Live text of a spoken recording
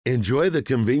Enjoy the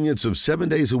convenience of 7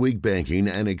 days a week banking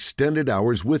and extended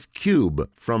hours with Cube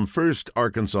from First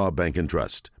Arkansas Bank and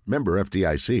Trust. Member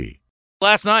FDIC.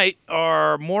 Last night,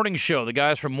 our morning show, the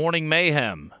guys from Morning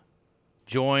Mayhem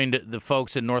joined the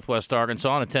folks in Northwest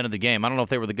Arkansas and attended the game. I don't know if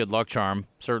they were the good luck charm.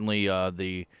 Certainly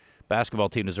the basketball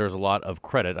team deserves a lot of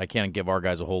credit. I can't give our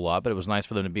guys a whole lot, but it was nice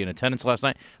for them to be in attendance last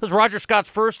night. It was Roger Scott's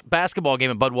first basketball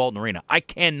game at Bud Walton Arena. I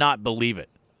cannot believe it.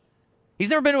 He's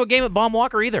never been to a game at Baum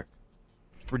Walker either.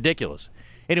 Ridiculous.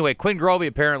 Anyway, Quinn Grovey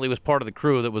apparently was part of the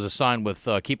crew that was assigned with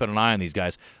keeping an eye on these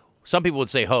guys. Some people would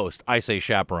say host. I say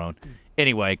chaperone.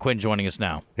 Anyway, Quinn joining us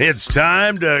now. It's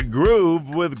time to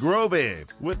groove with Grovey.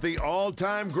 With the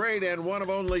all-time great and one of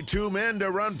only two men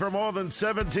to run for more than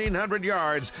 1,700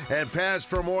 yards and pass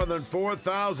for more than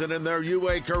 4,000 in their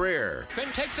UA career. Quinn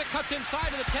takes it, cuts inside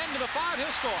to the 10 to the 5. He'll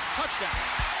score. Touchdown.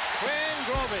 Quinn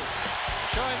Grovey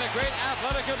showing the great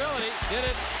athletic ability. Did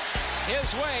it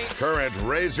his way. Current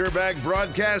Razorback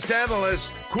broadcast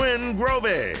analyst, Quinn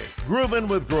Grovey. Groovin'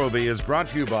 with Grovey is brought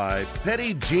to you by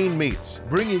Petit Jean Meats,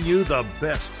 bringing you the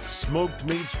best smoked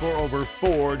meats for over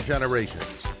 4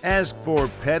 generations. Ask for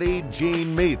Petit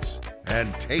Jean Meats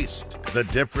and taste the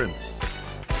difference.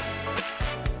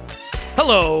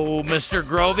 Hello, Mr.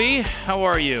 Grovey. How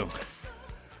are you?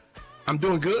 I'm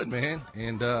doing good, man,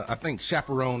 and I think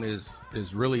chaperone is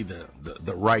really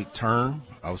the right term.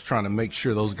 I was trying to make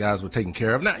sure those guys were taken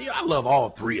care of. Now, I love all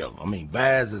three of them. I mean,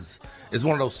 Baz is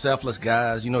one of those selfless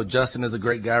guys. You know, Justin is a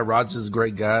great guy. Rogers is a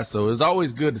great guy. So it's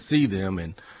always good to see them,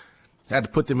 and had to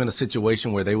put them in a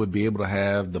situation where they would be able to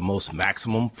have the most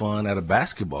maximum fun at a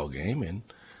basketball game, and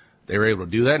they were able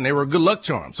to do that, and they were a good luck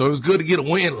charm. So it was good to get a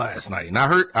win last night. And I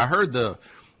heard the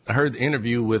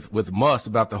interview with Muss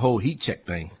about the whole heat check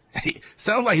thing.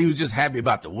 Sounds like he was just happy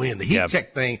about the win. The heat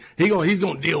check thing, he's going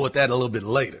to deal with that a little bit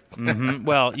later. Mm-hmm.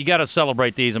 Well, you got to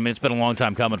celebrate these. I mean, it's been a long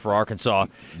time coming for Arkansas.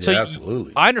 So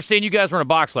absolutely. I understand you guys were in a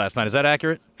box last night. Is that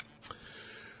accurate?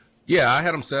 Yeah, I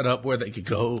had them set up where they could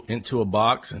go into a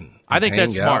box and I think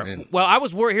that's smart. And, well, I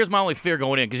was worried. Here's my only fear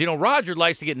going in because Roger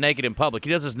likes to get naked in public.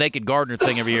 He does this naked gardener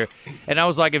thing every year, and I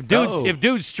was like, if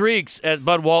dude streaks at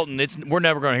Bud Walton, we're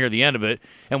never going to hear the end of it,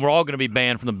 and we're all going to be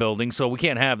banned from the building, so we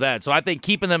can't have that. So I think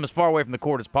keeping them as far away from the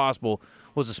court as possible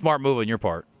was a smart move on your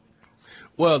part.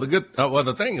 Well,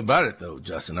 the thing about it though,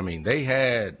 Justin, I mean, they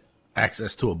had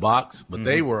access to a box, but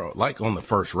they were like on the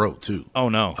first row too. Oh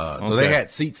no! So they had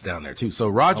seats down there too. So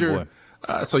Roger.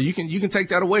 So you can take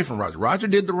that away from Roger. Roger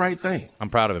did the right thing.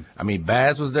 I'm proud of him. I mean,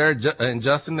 Baz was there, and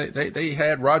Justin, they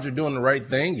had Roger doing the right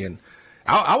thing. And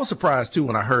I was surprised, too,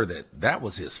 when I heard that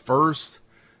was his first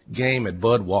game at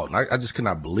Bud Walton. I just could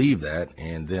not believe that.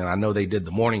 And then I know they did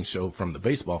the morning show from the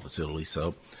baseball facility.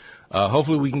 So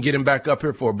hopefully we can get him back up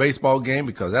here for a baseball game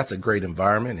because that's a great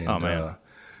environment. And, oh, man.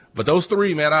 But those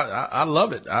three, man, I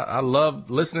love it. I love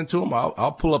listening to them.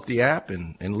 I'll pull up the app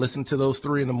and listen to those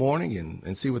three in the morning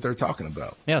and see what they're talking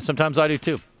about. Yeah, sometimes I do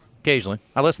too. Occasionally.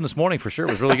 I listened this morning for sure.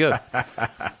 It was really good.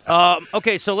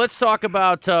 Okay, so let's talk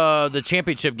about the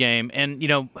championship game. And,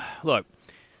 look,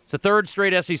 it's the third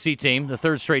straight SEC team, the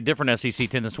third straight different SEC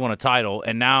team that's won a title.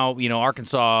 And now,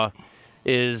 Arkansas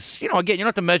is, again, you don't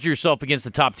have to measure yourself against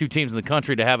the top two teams in the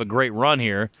country to have a great run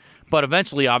here. But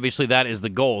eventually, obviously, that is the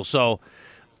goal. So,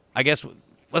 I guess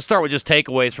let's start with just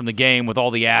takeaways from the game with all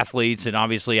the athletes and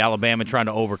obviously Alabama trying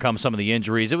to overcome some of the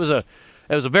injuries. It was a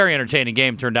very entertaining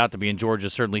game. Turned out to be in Georgia,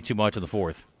 certainly too much in the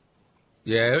fourth.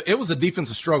 Yeah, it was a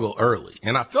defensive struggle early,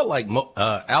 and I felt like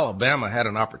Alabama had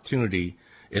an opportunity.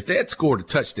 If they had scored a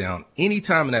touchdown any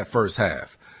time in that first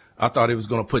half, I thought it was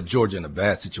going to put Georgia in a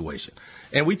bad situation.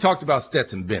 And we talked about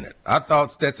Stetson Bennett. I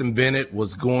thought Stetson Bennett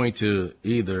was going to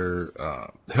either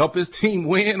help his team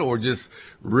win or just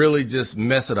really just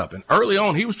mess it up. And early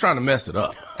on, he was trying to mess it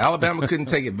up. Alabama couldn't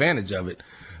take advantage of it.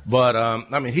 But,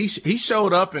 he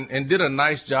showed up and did a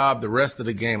nice job the rest of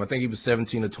the game. I think he was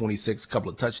 17 of 26, a couple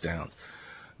of touchdowns.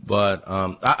 But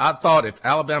I thought if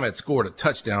Alabama had scored a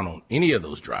touchdown on any of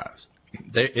those drives,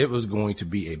 it was going to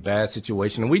be a bad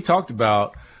situation. And we talked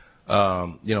about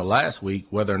last week,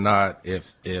 whether or not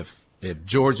if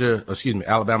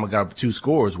Alabama got up 2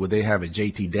 scores, would they have a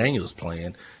JT Daniels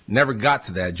plan? Never got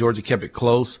to that. Georgia kept it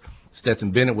close.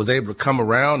 Stetson Bennett was able to come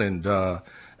around and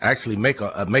actually make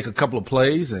a couple of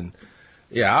plays. And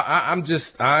yeah, I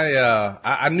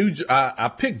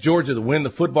picked Georgia to win the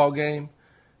football game.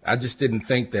 I just didn't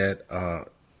think that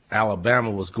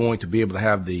Alabama was going to be able to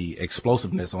have the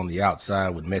explosiveness on the outside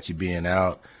with Mechie being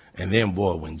out. And then,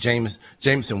 boy, when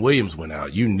Jameson Williams went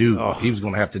out, you knew he was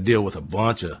going to have to deal with a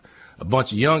bunch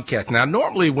of young cats. Now,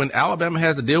 normally when Alabama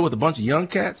has to deal with a bunch of young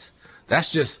cats, That's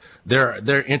just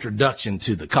their introduction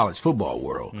to the college football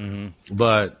world. Mm-hmm.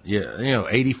 But, yeah,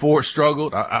 84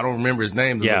 struggled. I don't remember his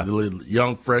name, the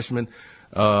young freshman.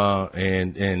 Boy,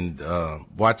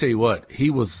 I tell you what, he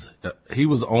was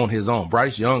on his own.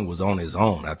 Bryce Young was on his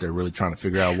own out there really trying to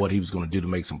figure out what he was going to do to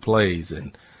make some plays.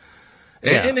 And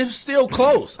it's still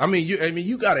close. I mean,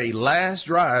 you got a last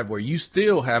drive where you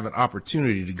still have an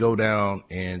opportunity to go down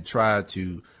and try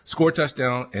to score a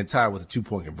touchdown and tie with a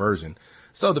 2-point conversion.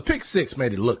 So the pick six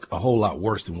made it look a whole lot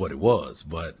worse than what it was.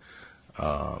 But,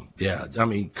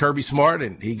 Kirby Smart,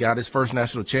 and he got his first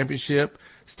national championship.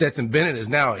 Stetson Bennett is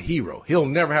now a hero. He'll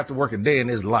never have to work a day in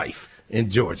his life in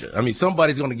Georgia. I mean,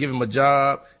 somebody's going to give him a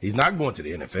job. He's not going to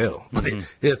the NFL,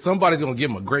 but somebody's going to give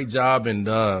him a great job in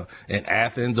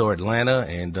Athens or Atlanta,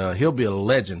 and he'll be a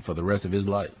legend for the rest of his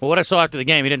life. Well, what I saw after the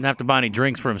game, he didn't have to buy any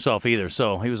drinks for himself either,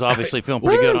 so he was obviously feeling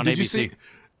pretty good on ABC.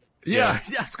 Yeah,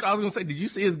 I was going to say, did you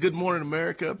see his Good Morning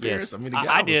America appearance? Yes. I mean,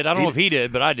 I did. I don't know if he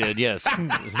did, but I did, yes.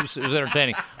 It was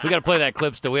entertaining. We got to play that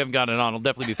clip still. We haven't gotten it on. It'll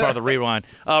definitely be part of the rewind.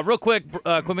 Real quick,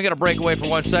 Quinn, we got to break away for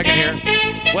 1 second here.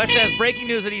 Wes has breaking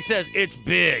news that he says it's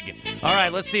big. All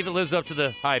right, let's see if it lives up to the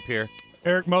hype here.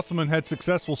 Eric Musselman had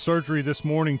successful surgery this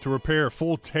morning to repair a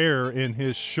full tear in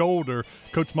his shoulder.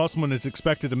 Coach Musselman is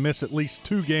expected to miss at least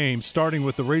 2 games, starting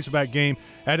with the Razorback game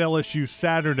at LSU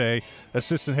Saturday.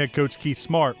 Assistant head coach Keith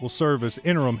Smart will serve as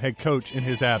interim head coach in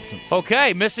his absence.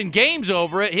 Okay, missing games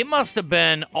over it. It must have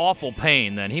been awful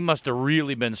pain then. He must have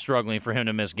really been struggling for him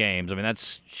to miss games. I mean,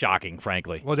 that's shocking,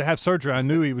 frankly. Well, to have surgery, I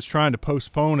knew he was trying to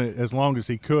postpone it as long as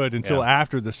he could until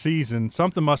after the season.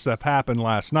 Something must have happened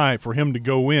last night for him to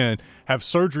go in, have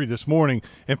surgery this morning.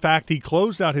 In fact, he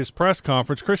closed out his press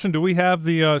conference. Christian, do we have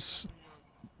the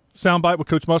soundbite with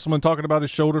Coach Musselman talking about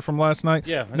his shoulder from last night?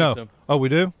 Yeah, I think so. Oh, we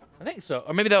do? I think so.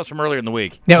 Or maybe that was from earlier in the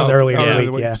week. That was earlier in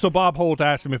the week, yeah. So Bob Holt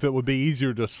asked him if it would be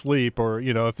easier to sleep or,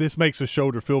 if this makes his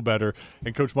shoulder feel better.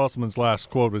 And Coach Musselman's last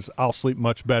quote was, "I'll sleep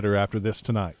much better after this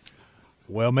tonight."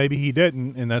 Well, maybe he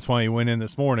didn't, and that's why he went in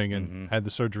this morning and had the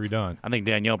surgery done. I think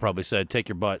Danielle probably said, "Take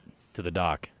your butt to the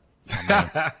doc."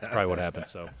 That's probably what happened.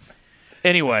 So,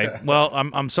 anyway, well,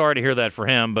 I'm sorry to hear that for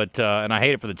him, but and I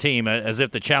hate it for the team. As if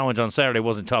the challenge on Saturday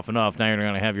wasn't tough enough. Now you're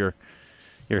going to have your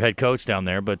head coach down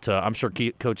there, but I'm sure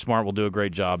Coach Smart will do a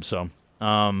great job. So,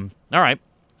 all right.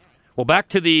 Well, back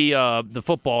to the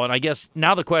football, and I guess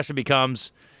now the question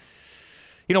becomes,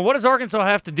 what does Arkansas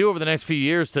have to do over the next few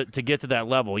years to get to that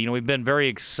level? We've been very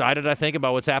excited, I think,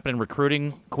 about what's happening in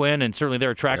recruiting, Quinn, and certainly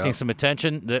they're attracting some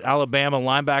attention. The Alabama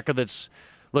linebacker that's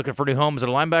looking for a new home. Is it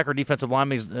a linebacker, defensive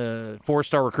lineman? He's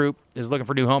 4-star recruit, is looking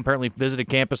for a new home, apparently visited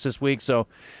campus this week. So,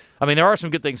 I mean, there are some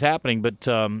good things happening, but,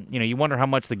 you wonder how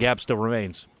much the gap still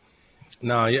remains.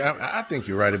 No, yeah, I think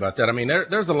you're right about that. I mean,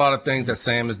 there's a lot of things that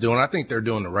Sam is doing. I think they're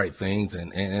doing the right things,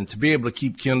 and to be able to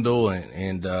keep Kendall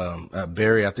and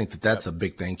Barry, I think that's a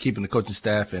big thing. Keeping the coaching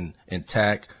staff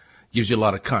intact gives you a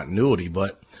lot of continuity.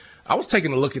 But I was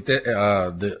taking a look at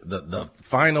the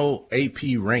final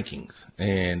AP rankings,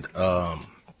 and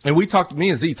me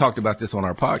and Z talked about this on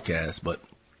our podcast, but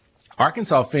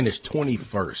Arkansas finished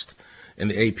 21st in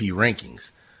the AP rankings.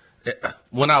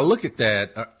 When I look at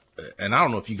that, and I don't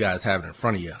know if you guys have it in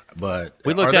front of you, but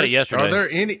we looked at it yesterday.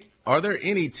 Are there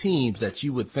any teams that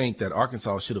you would think that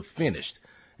Arkansas should have finished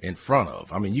in front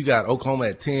of? I mean, you got Oklahoma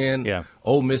at 10,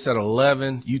 Ole Miss at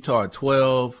 11, Utah at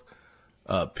 12,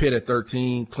 Pitt at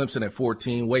 13, Clemson at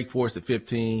 14, Wake Forest at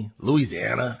 15,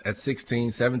 Louisiana at 16,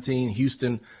 17,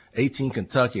 Houston, 18,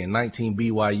 Kentucky, and 19,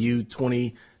 BYU,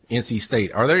 20, NC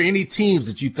State. Are there any teams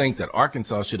that you think that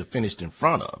Arkansas should have finished in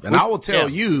front of? And I will tell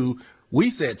you, we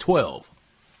said 12.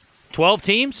 12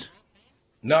 teams?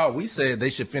 No, we said they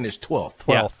should finish 12th.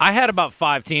 Yeah, I had about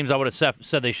 5 teams I would have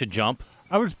said they should jump.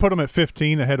 I would put them at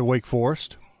 15 ahead of Wake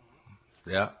Forest.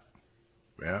 Yeah.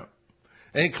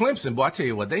 And Clemson, boy, I tell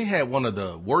you what, they had one of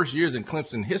the worst years in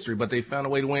Clemson history, but they found a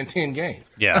way to win 10 games.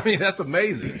 Yeah. I mean, that's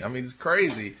amazing. I mean, it's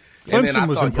crazy. Clemson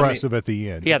was impressive at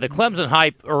the end. Yeah, the Clemson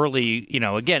hype early,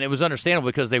 again, it was understandable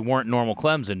because they weren't normal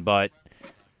Clemson, but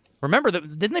remember,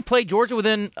 didn't they play Georgia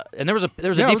within? And there was a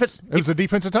defense. It was a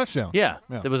defensive touchdown. Yeah,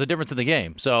 there was a difference in the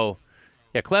game. So,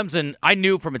 yeah, Clemson. I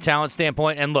knew from a talent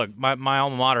standpoint, and look, my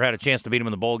alma mater had a chance to beat them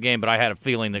in the bowl game, but I had a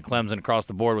feeling that Clemson across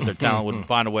the board with their talent would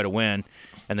find a way to win,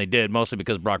 and they did, mostly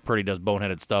because Brock Purdy does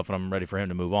boneheaded stuff, and I'm ready for him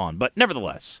to move on. But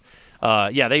nevertheless,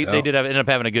 they did end up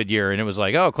having a good year, and it was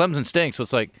like, oh, Clemson stinks. So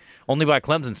it's like only by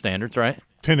Clemson standards, right?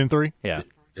 10-3. Yeah.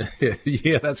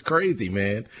 Yeah, that's crazy,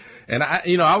 man. And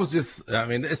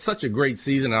it's such a great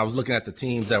season. I was looking at the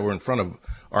teams that were in front of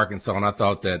Arkansas, and I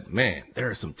thought that, man, there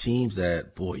are some teams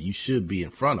that, boy, you should be in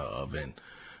front of.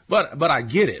 But I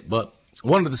get it. But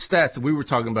one of the stats that we were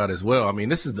talking about as well, I mean,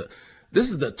 this is This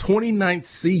is the 29th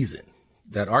season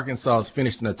that Arkansas has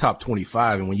finished in the top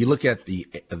 25. And when you look at the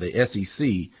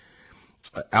SEC,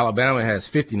 Alabama has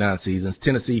 59 seasons,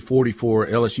 Tennessee 44,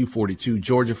 LSU 42,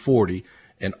 Georgia 40,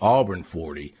 and Auburn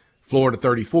 40, Florida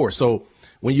 34. So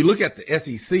when you look at the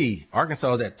SEC,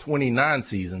 Arkansas is at 29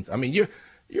 seasons. I mean,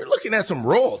 you're looking at some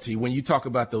royalty when you talk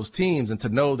about those teams, and to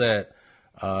know that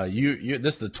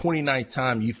this is the 29th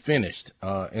time you finished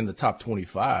in the top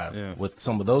 25 with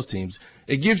some of those teams.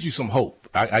 It gives you some hope,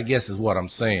 I guess is what I'm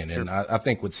saying. Sure. And I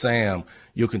think with Sam,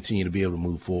 you'll continue to be able to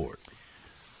move forward.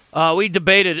 We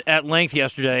debated at length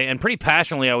yesterday, and pretty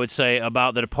passionately, I would say,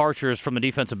 about the departures from the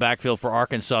defensive backfield for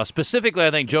Arkansas. Specifically,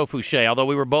 I think Joe Fouché, although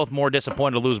we were both more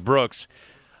disappointed to lose Brooks.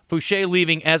 Fouché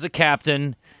leaving as a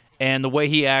captain, and the way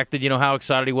he acted, how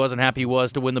excited he was and happy he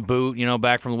was to win the boot,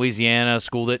 back from Louisiana, a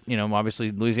school that, obviously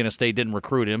Louisiana State didn't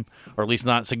recruit him, or at least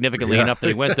not significantly enough that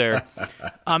he went there.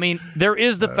 I mean, there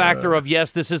is the factor of,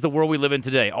 yes, this is the world we live in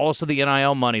today. Also, the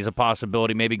NIL money is a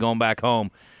possibility, maybe going back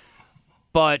home.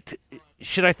 But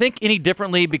should I think any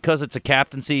differently because it's a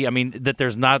captaincy? I mean, that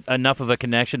there's not enough of a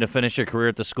connection to finish your career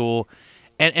at the school?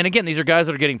 And again, these are guys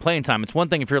that are getting playing time. It's one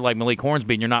thing if you're like Malik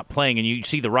Hornsby and you're not playing and you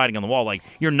see the writing on the wall, like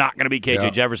you're not going to be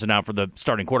KJ Jefferson out for the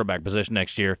starting quarterback position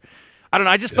next year. I don't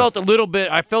know. I just felt a little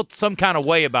bit – I felt some kind of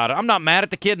way about it. I'm not mad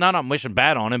at the kid, and I'm not wishing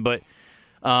bad on him, but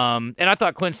and I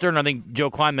thought Clint Stern – I think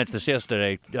Joe Klein mentioned this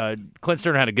yesterday. Clint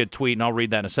Stern had a good tweet, and I'll read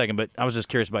that in a second, but I was just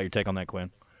curious about your take on that, Quinn.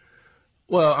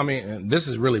 Well, I mean, this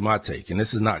is really my take, and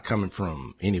this is not coming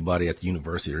from anybody at the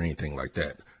university or anything like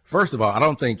that. First of all, I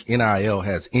don't think NIL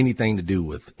has anything to do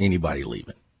with anybody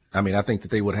leaving. I mean, I think that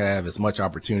they would have as much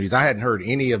opportunities. I hadn't heard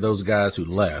any of those guys who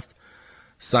left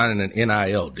signing an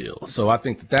NIL deal. So I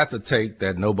think that that's a take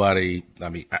that nobody, I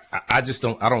mean, I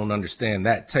don't understand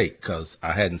that take because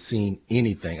I hadn't seen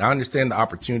anything. I understand the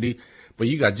opportunity, but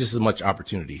you got just as much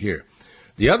opportunity here.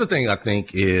 The other thing I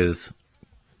think is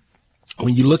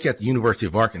when you look at the University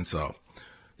of Arkansas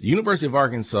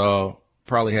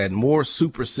probably had more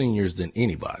super seniors than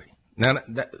anybody. Now,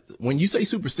 when you say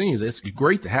super seniors, it's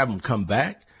great to have them come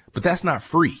back, but that's not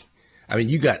free. I mean,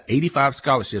 you got 85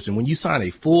 scholarships, and when you sign a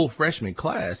full freshman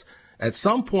class, at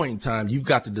some point in time, you've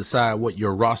got to decide what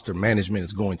your roster management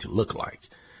is going to look like.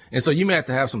 And so you may have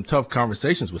to have some tough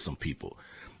conversations with some people.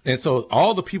 And so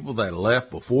all the people that left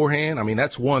beforehand, I mean,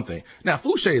 that's one thing. Now,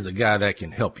 Fouché is a guy that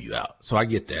can help you out. So I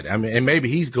get that. I mean, and maybe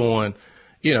he's going,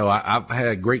 I've had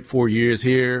a great 4 years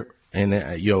here and,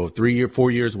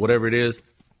 4 years, whatever it is.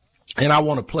 And I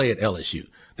want to play at LSU.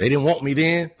 They didn't want me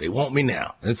then. They want me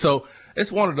now. And so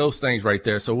it's one of those things right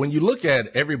there. So when you look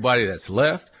at everybody that's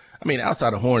left, I mean,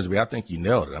 outside of Hornsby, I think you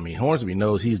nailed it. I mean, Hornsby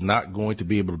knows he's not going to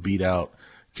be able to beat out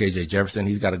KJ Jefferson.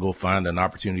 He's got to go find an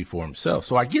opportunity for himself.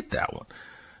 So I get that one.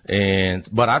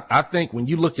 But I think when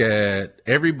you look at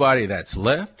everybody that's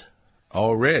left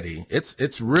already,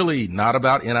 it's really not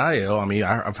about NIL. I mean,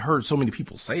 I've heard so many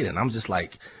people say that, and I'm just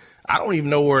like, I don't even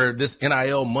know where this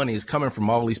NIL money is coming from,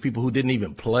 all these people who didn't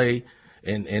even play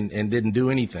and didn't do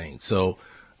anything. So,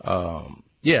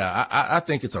 I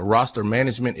think it's a roster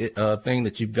management thing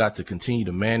that you've got to continue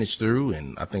to manage through,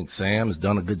 and I think Sam has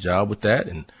done a good job with that.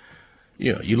 And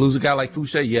you lose a guy like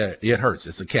Fouché, it hurts.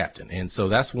 It's a captain. And so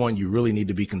that's one you really need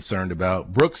to be concerned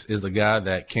about. Brooks is a guy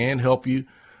that can help you.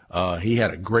 He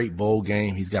had a great bowl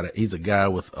game. He's a guy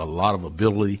with a lot of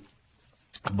ability.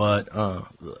 But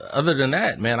other than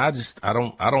that, man, I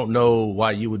don't know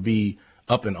why you would be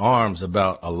up in arms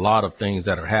about a lot of things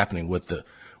that are happening with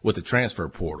the transfer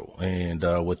portal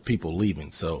and with people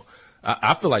leaving. So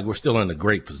I feel like we're still in a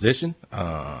great position.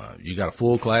 You got a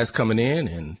full class coming in,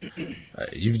 and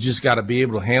you've just got to be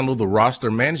able to handle the roster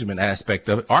management aspect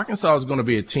of it. Arkansas is going to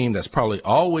be a team that's probably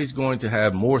always going to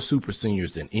have more super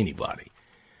seniors than anybody.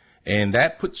 And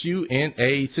that puts you in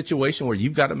a situation where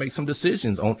you've got to make some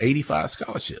decisions on 85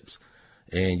 scholarships.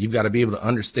 And you've got to be able to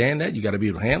understand that. You got to be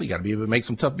able to handle. You got to be able to make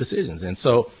some tough decisions. And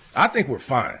so I think we're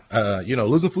fine.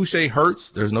 Losing Fouché hurts.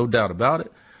 There's no doubt about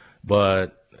it.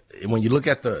 But when you look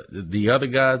at the other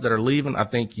guys that are leaving, I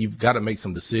think you've got to make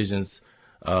some decisions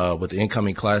with the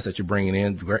incoming class that you're bringing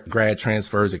in, grad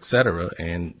transfers, et cetera,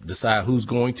 and decide who's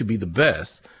going to be the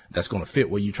best that's going to fit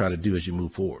what you try to do as you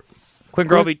move forward. Quinn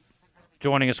Grovey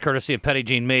joining us courtesy of Petit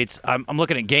Jean Meats. I'm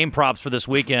looking at game props for this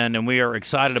weekend, and we are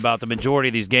excited about the majority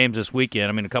of these games this weekend.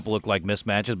 I mean, a couple look like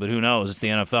mismatches, but who knows? It's the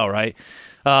NFL, right?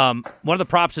 One of the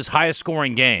props is highest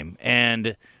scoring game,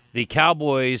 and the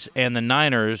Cowboys and the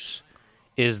Niners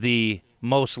is the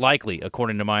most likely,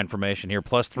 according to my information here,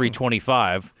 plus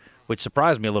 325, which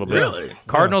surprised me a little bit. Really?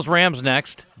 Cardinals, Rams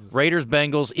next, Raiders,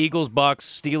 Bengals, Eagles,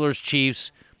 Bucks, Steelers,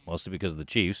 Chiefs, mostly because of the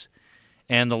Chiefs,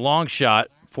 and the long shot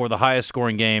for the highest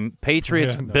scoring game.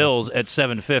 Patriots-Bills at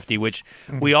 7:50, which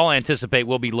we all anticipate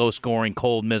will be low scoring,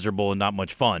 cold, miserable, and not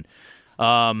much fun.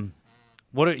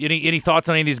 What are, any thoughts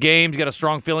on any of these games? You got a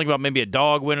strong feeling about maybe a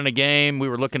dog winning a game? We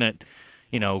were looking at,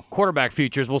 quarterback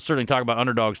futures. We'll certainly talk about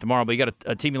underdogs tomorrow, but you got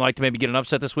a team you like to maybe get an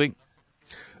upset this week?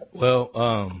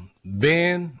 Well,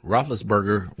 Ben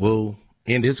Roethlisberger will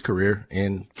end his career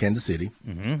in Kansas City.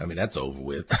 I mean, that's over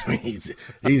with. I mean,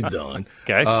 he's done.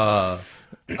 Okay.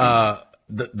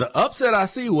 The upset I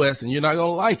see, Wes, and you're not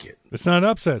going to like it. It's not an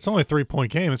upset. It's only a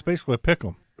 3-point game. It's basically a pick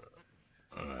 'em.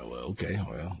 Okay.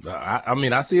 Well, I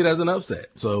mean, I see it as an upset.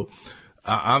 So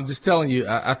I'm just telling you,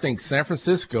 I think San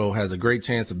Francisco has a great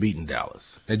chance of beating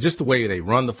Dallas. And just the way they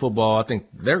run the football, I think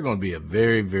they're going to be a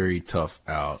very, very tough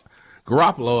out.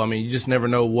 Garoppolo, I mean, you just never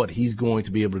know what he's going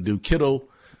to be able to do. Kittle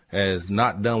has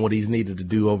not done what he's needed to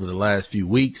do over the last few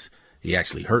weeks. He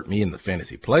actually hurt me in the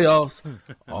fantasy playoffs,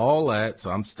 all that. So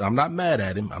I'm not mad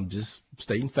at him. I'm just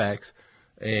stating facts.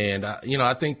 And,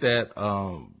 I think that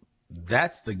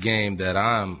that's the game that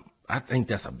I think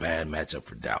that's a bad matchup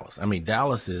for Dallas. I mean, Dak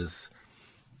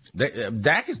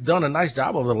has done a nice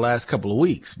job over the last couple of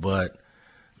weeks, but,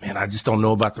 man, I just don't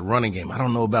know about the running game. I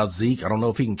don't know about Zeke. I don't know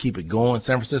if he can keep it going.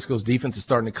 San Francisco's defense is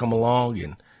starting to come along,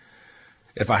 and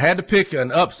if I had to pick an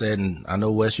upset, and I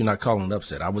know, Wes, you're not calling it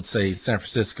upset, I would say San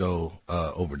Francisco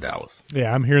over Dallas.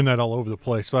 Yeah, I'm hearing that all over the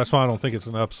place, so that's why I don't think it's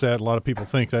an upset. A lot of people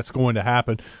think that's going to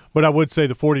happen. But I would say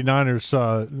the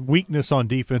 49ers' weakness on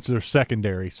defense is their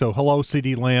secondary. So, hello,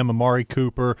 CeeDee Lamb, Amari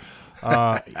Cooper,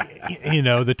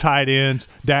 the tight ends.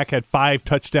 Dak had 5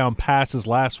 touchdown passes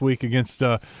last week against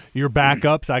your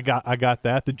backups. I got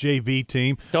that, the JV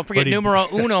team. Don't forget numero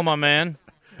uno, my man.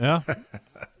 Yeah.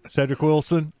 Cedric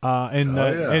Wilson,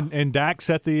 and Dak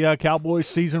set the Cowboys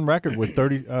season record with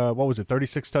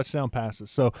 36 touchdown passes.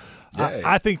 So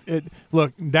I think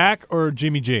look, Dak or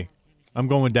Jimmy G. I'm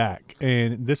going with Dak,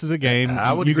 and this is a game.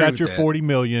 You got your $40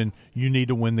 million. You need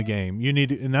to win the game. You need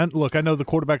to, and I know the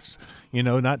quarterback's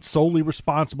not solely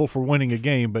responsible for winning a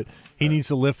game, but he needs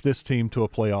to lift this team to a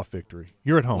playoff victory.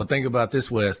 You're at home. Well, think about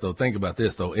this, Wes. Though, think about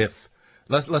this though. If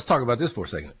let's talk about this for a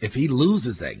second. If he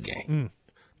loses that game.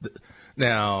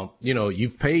 Now,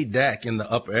 you've paid Dak in the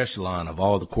upper echelon of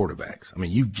all the quarterbacks. I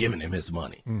mean, you've given him his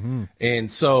money.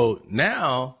 And so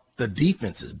now the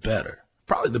defense is better.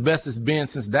 Probably the best it's been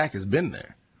since Dak has been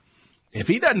there. If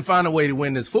he doesn't find a way to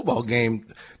win this football game,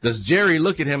 does Jerry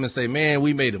look at him and say, man,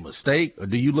 we made a mistake? Or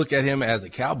do you look at him as a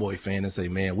Cowboy fan and say,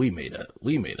 man, we made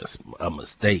a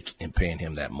mistake in paying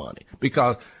him that money?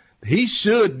 Because he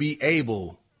should be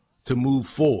able to move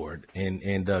forward and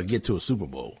get to a Super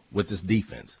Bowl with this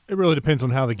defense. It really depends on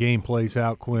how the game plays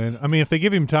out, Quinn. I mean, if they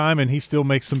give him time and he still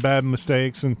makes some bad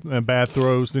mistakes and bad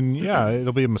throws, then, yeah,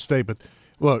 it'll be a mistake. But,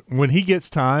 look, when he gets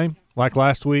time, like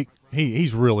last week,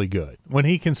 he's really good. When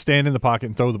he can stand in the pocket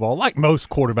and throw the ball, like most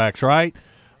quarterbacks, right?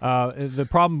 The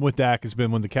problem with Dak has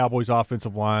been when the Cowboys'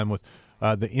 offensive line with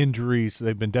the injuries,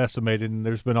 they've been decimated, and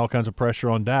there's been all kinds of pressure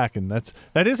on Dak, and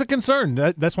that is a concern.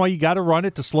 That's why you got to run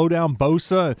it to slow down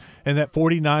Bosa and that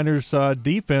 49ers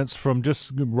defense from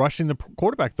just rushing the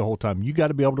quarterback the whole time. You got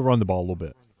to be able to run the ball a little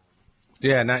bit.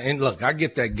 Yeah, and look, I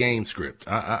get that game script.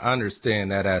 I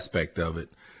understand that aspect of it,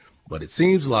 but it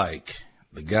seems like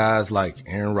the guys like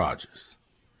Aaron Rodgers,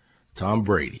 Tom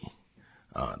Brady,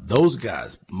 those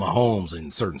guys, Mahomes in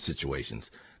certain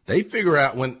situations, they figure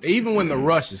out even when the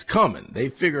rush is coming, they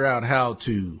figure out how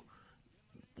to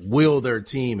will their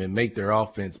team and make their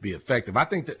offense be effective. I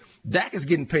think that Dak is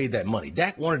getting paid that money.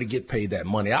 Dak wanted to get paid that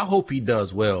money. I hope he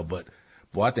does well, but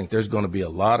boy, I think there's going to be a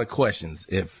lot of questions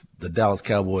if the Dallas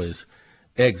Cowboys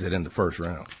exit in the first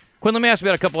round. Quinn, let me ask you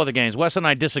about a couple other games. Wes and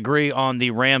I disagree on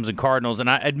the Rams and Cardinals, and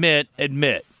I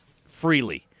admit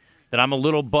freely that I'm a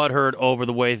little butthurt over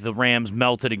the way the Rams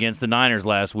melted against the Niners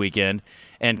last weekend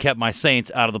and kept my Saints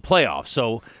out of the playoffs.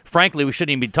 So, frankly, we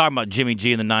shouldn't even be talking about Jimmy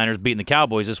G and the Niners beating the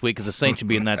Cowboys this week because the Saints should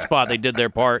be in that spot. They did their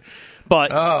part.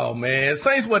 But oh, man,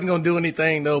 Saints wasn't going to do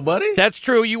anything, though, buddy. That's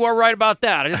true. You are right about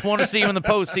that. I just want to see him in the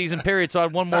postseason period, so I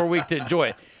had one more week to enjoy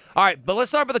it. All right, but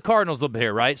let's talk about the Cardinals a little bit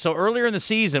here, right? So earlier in the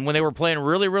season, when they were playing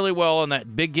really, really well on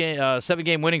that big game,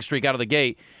 7-game winning streak out of the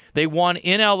gate, they won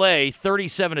in L.A.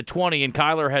 37-20, and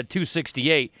Kyler had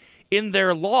 268. In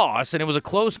their loss, and it was a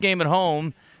close game at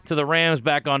home to the Rams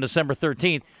back on December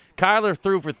 13th, Kyler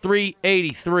threw for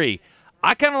 383.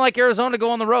 I kind of like Arizona to go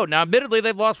on the road. Now, admittedly,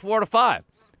 they've lost 4 out of 5,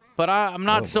 but I'm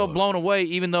not blown away,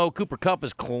 even though Cooper Kupp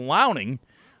is clowning.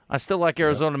 I still like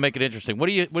Arizona to make it interesting. What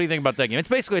do you think about that game? It's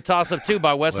basically a toss-up, too,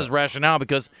 by Wes's rationale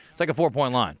because it's like a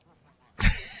 4-point line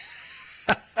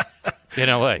in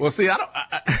L.A. Well, see,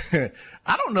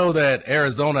 I don't know that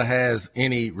Arizona has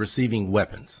any receiving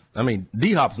weapons. I mean,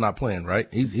 D-Hop's not playing, right?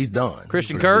 He's done.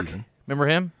 Christian Kirk, remember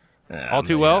him? All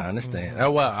too well. I understand.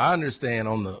 Well, I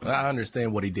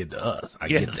understand what he did to us. I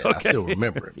get that. Okay. I still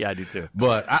remember it. Yeah, I do too.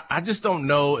 But I just don't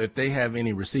know if they have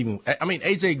any receiving. I mean,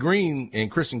 AJ Green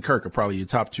and Christian Kirk are probably your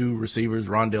top two receivers.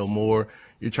 Rondale Moore,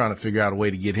 you're trying to figure out a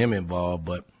way to get him involved.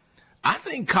 But I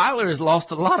think Kyler has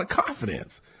lost a lot of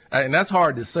confidence. And that's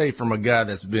hard to say from a guy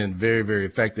that's been very, very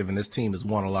effective, and this team has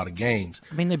won a lot of games.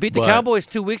 I mean, they beat the Cowboys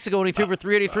 2 weeks ago, and he threw for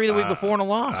 383 the week before in a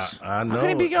loss. I know. How can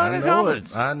he be gone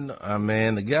confidence?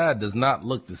 Man, the guy does not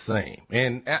look the same.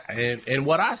 And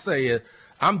what I say is,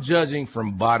 I'm judging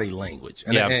from body language,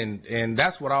 and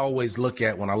that's what I always look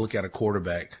at when I look at a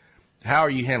quarterback. How are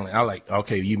you handling? I like,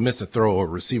 okay, you miss a throw, or a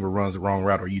receiver runs the wrong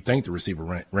route, or you think the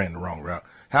receiver ran the wrong route.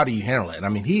 How do you handle it? And I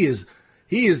mean, he is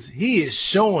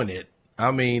showing it. I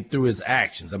mean, through his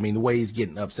actions. I mean, the way he's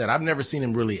getting upset. I've never seen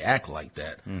him really act like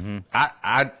that.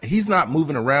 Mm-hmm. He's not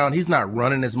moving around. He's not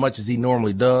running as much as he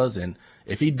normally does. And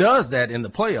if he does that in the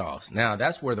playoffs, now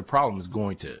that's where the problem is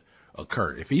going to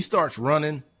occur. If he starts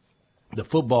running the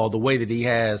football the way that he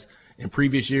has in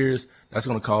previous years, that's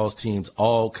going to cause teams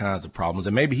all kinds of problems.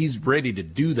 And maybe he's ready to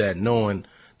do that, knowing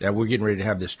that we're getting ready to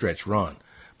have this stretch run.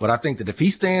 But I think that if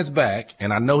he stands back,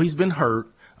 and I know he's been hurt,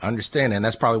 I understand that, and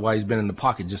that's probably why he's been in the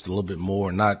pocket just a little bit more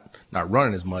and not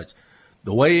running as much.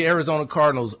 The way Arizona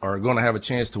Cardinals are going to have a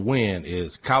chance to win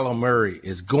is Kyler Murray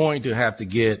is going to have to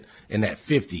get in that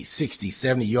 50, 60,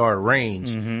 70-yard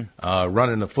range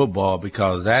running the football,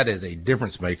 because that is a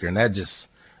difference maker. And that just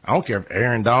 – I don't care if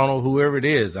Aaron Donald, whoever it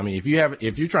is. I mean,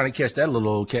 if you're trying to catch that little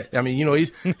old cat – I mean, you know,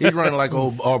 he's running like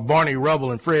old Barney Rubble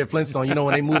and Fred Flintstone, you know,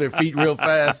 when they move their feet real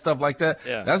fast, stuff like that.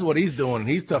 Yeah. That's what he's doing, and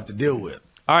he's tough to deal with.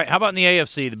 All right, how about in the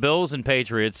AFC, the Bills and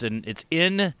Patriots, and it's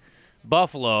in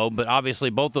Buffalo, but obviously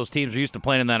both those teams are used to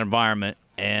playing in that environment,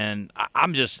 and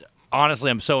I'm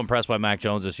so impressed by Mac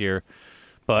Jones this year.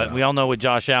 But we all know with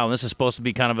Josh Allen, this is supposed to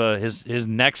be kind of his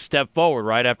next step forward,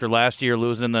 right, after last year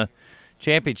losing in the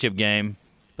championship game.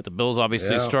 But the Bills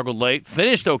obviously struggled late,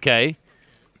 finished okay.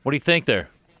 What do you think there?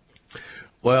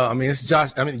 Well, I mean,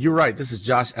 you're right. This is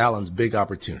Josh Allen's big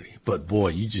opportunity. But, boy,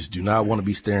 you just do not want to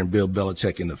be staring Bill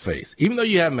Belichick in the face. Even though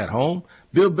you have him at home,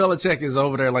 Bill Belichick is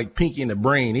over there like Pinky in the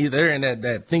Brain. They're in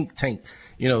that think tank,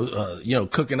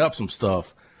 cooking up some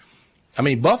stuff. I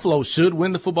mean, Buffalo should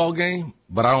win the football game,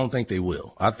 but I don't think they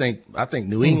will. I think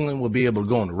New England will be able to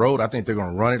go on the road. I think they're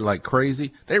going to run it like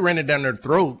crazy. They ran it down their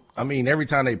throat, I mean, every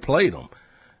time they played them.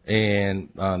 And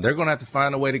they're going to have to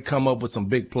find a way to come up with some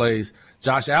big plays.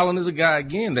 Josh Allen is a guy,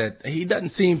 again, that he doesn't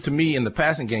seem to me in the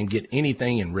passing game get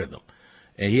anything in rhythm.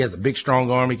 And he has a big, strong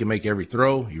arm. He can make every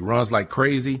throw. He runs like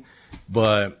crazy.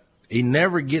 But he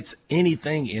never gets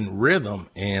anything in rhythm.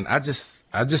 And I just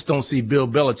don't see Bill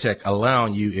Belichick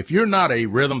allowing you, if you're not a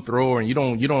rhythm thrower and you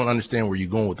don't understand where you're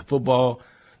going with the football,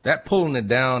 that pulling it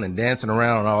down and dancing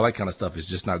around and all that kind of stuff is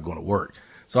just not going to work.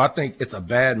 So I think it's a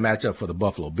bad matchup for the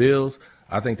Buffalo Bills.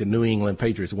 I think the New England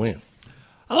Patriots win.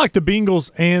 I like the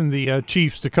Bengals and the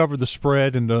Chiefs to cover the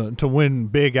spread and to win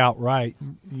big outright.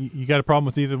 You got a problem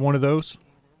with either one of those?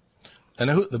 And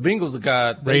the Bengals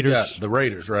got Raiders. The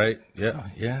Raiders, right?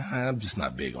 Yeah. I'm just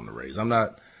not big on the Raiders. I'm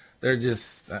not. They're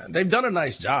just they've done a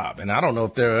nice job, and I don't know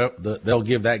if they'll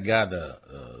give that guy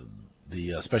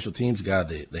the special teams guy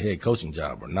the head coaching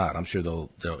job or not. I'm sure they'll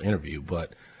interview,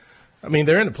 but I mean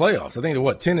they're in the playoffs. I think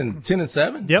they're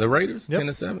 10-7. Yep. The Raiders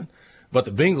 10-7. But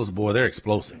the Bengals, boy, they're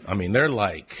explosive. I mean, they're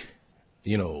like,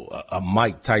 a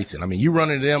Mike Tyson. I mean, you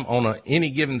run into them on any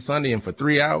given Sunday, and for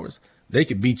 3 hours, they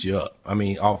could beat you up. I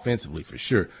mean, offensively, for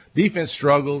sure. Defense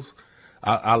struggles.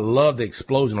 I love the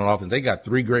explosion on offense. They got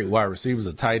 3 great wide receivers,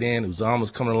 a tight end who's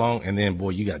almost coming along, and then, boy,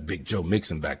 you got Big Joe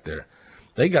Mixon back there.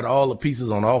 They got all the pieces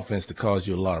on offense to cause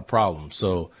you a lot of problems.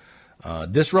 So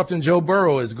disrupting Joe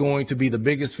Burrow is going to be the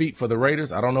biggest feat for the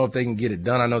Raiders. I don't know if they can get it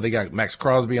done. I know they got Max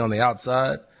Crosby on the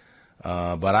outside.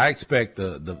 But I expect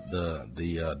the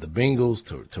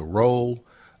Bengals to roll.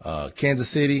 Kansas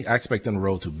City, I expect them to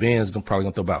roll too. Ben's probably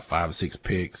gonna throw about 5 or 6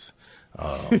 picks.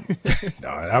 No,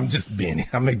 I'm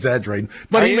exaggerating,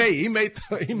 but he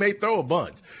may throw a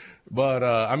bunch. But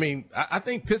I mean, I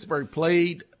think Pittsburgh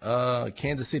played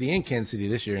Kansas City in Kansas City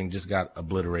this year and just got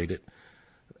obliterated.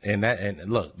 And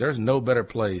look, there's no better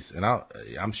place, and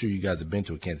I'm sure you guys have been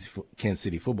to a Kansas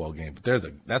City football game, but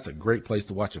that's a great place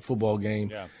to watch a football game.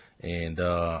 Yeah. And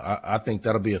I think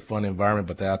that'll be a fun environment,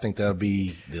 but I think that'll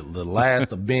be the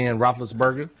last of Ben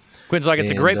Roethlisberger. Quinn's like, it's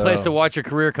a great place to watch your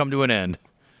career come to an end.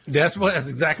 That's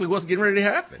exactly what's getting ready to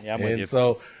happen. Yeah, I'm with you.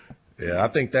 So, I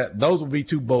think that those will be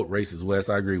 2 boat races, Wes.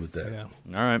 I agree with that. Yeah.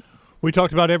 All right. We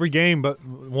talked about every game but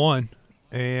one.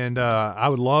 And I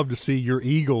would love to see your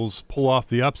Eagles pull off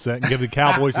the upset and give the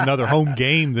Cowboys another home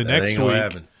game the next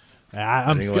week.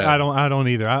 I don't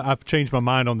either. I've changed my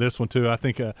mind on this one too. I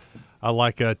think I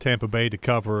like Tampa Bay to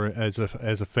cover as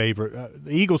a favorite.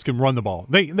 The Eagles can run the ball.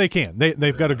 They can.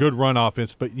 They've got a good run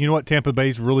offense. But you know what Tampa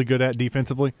Bay's really good at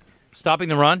defensively? Stopping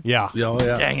the run? Yeah. Oh,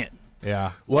 yeah. Dang it.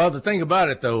 Yeah. Well, the thing about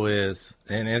it, though, is,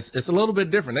 and it's a little bit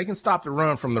different. They can stop the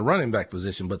run from the running back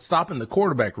position, but stopping the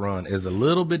quarterback run is a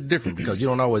little bit different because you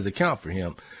don't always account for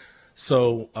him.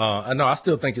 So, I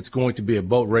still think it's going to be a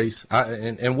boat race.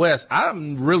 And Wes,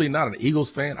 I'm really not an Eagles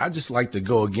fan. I just like to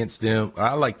go against them.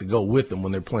 I like to go with them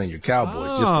when they're playing your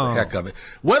Cowboys, just for the heck of it.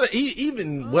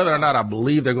 Whether or not I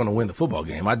believe they're going to win the football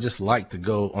game, I just like to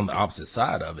go on the opposite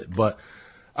side of it. But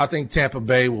I think Tampa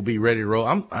Bay will be ready to roll.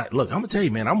 I'm going to tell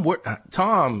you, man,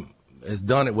 Tom has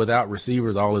done it without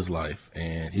receivers all his life.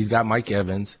 And he's got Mike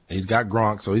Evans. He's got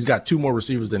Gronk. So he's got 2 more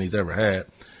receivers than he's ever had.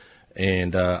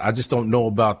 And I just don't know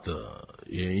about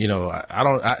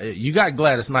you got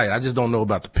Gladys Knight. I just don't know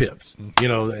about the Pips. And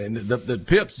the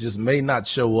Pips just may not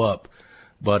show up.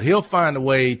 But he'll find a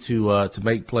way to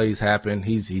make plays happen.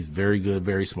 He's very good,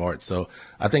 very smart. So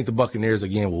I think the Buccaneers,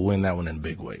 again, will win that one in a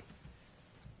big way.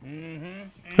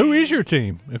 Who is your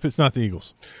team if it's not the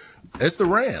Eagles? It's the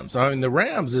Rams. I mean, the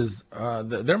Rams is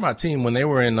they're my team when they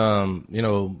were in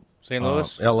St.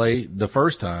 Louis, L.A. the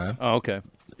first time. Oh, okay.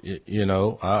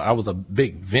 I was a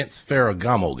big Vince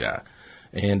Ferragamo guy,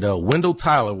 and Wendell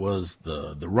Tyler was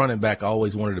the running back I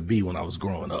always wanted to be when I was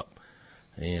growing up.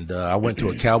 And I went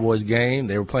to a Cowboys game.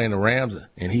 They were playing the Rams,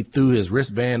 and he threw his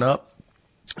wristband up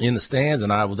in the stands,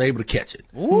 and I was able to catch it.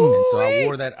 Ooh. And so I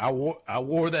wore that. I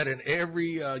wore that in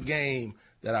every game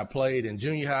that I played in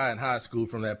junior high and high school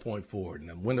from that point forward. And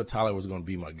then Wendell Tyler was going to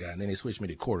be my guy. And then they switched me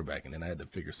to quarterback, and then I had to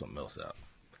figure something else out.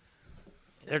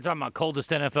 They're talking about coldest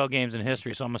NFL games in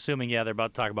history, so I'm assuming, they're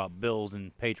about to talk about Bills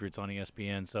and Patriots on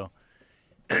ESPN. So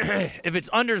if it's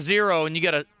under 0 and you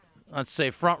got a, let's say,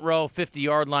 front row,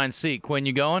 50-yard line seat, Quinn,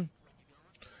 you going?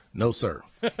 No, sir.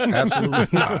 Absolutely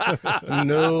not.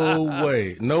 No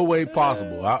way. No way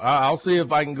possible. I'll see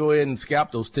if I can go ahead and scalp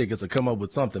those tickets or come up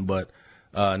with something, but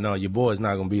no, your boy's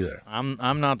not going to be there.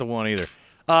 I'm not the one either.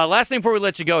 Last thing before we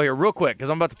let you go here, real quick,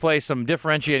 because I'm about to play some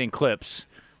differentiating clips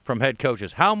from head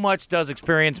coaches. How much does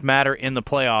experience matter in the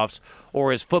playoffs,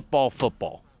 or is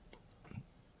football?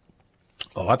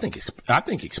 Oh, I think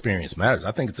experience matters.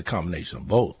 I think it's a combination of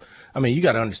both. I mean, you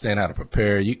got to understand how to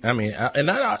prepare. And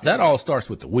that all starts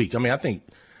with the week. I mean, I think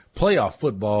playoff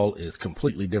football is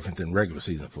completely different than regular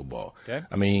season football. Okay.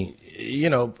 I mean,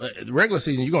 regular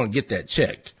season, you're going to get that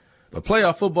check. But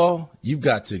playoff football, you've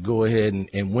got to go ahead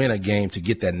and win a game to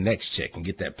get that next check and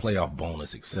get that playoff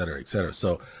bonus, et cetera, et cetera.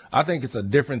 So I think it's a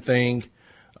different thing.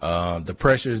 The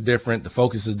pressure is different. The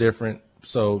focus is different.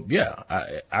 So, yeah,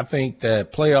 I think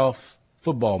that playoff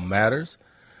football matters,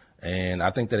 and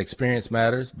I think that experience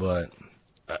matters. But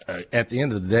at the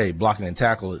end of the day, blocking and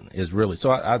tackling is really –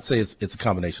 so I'd say it's a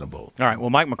combination of both. All right. Well,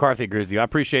 Mike McCarthy agrees with you. I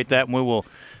appreciate that, and we will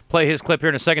play his clip here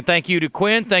in a second. Thank you to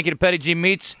Quinn. Thank you to Petit G.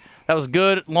 Meats. That was a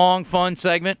good, long, fun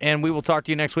segment, and we will talk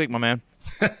to you next week, my man.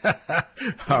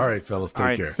 All right, fellas.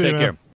 Take care. Take care.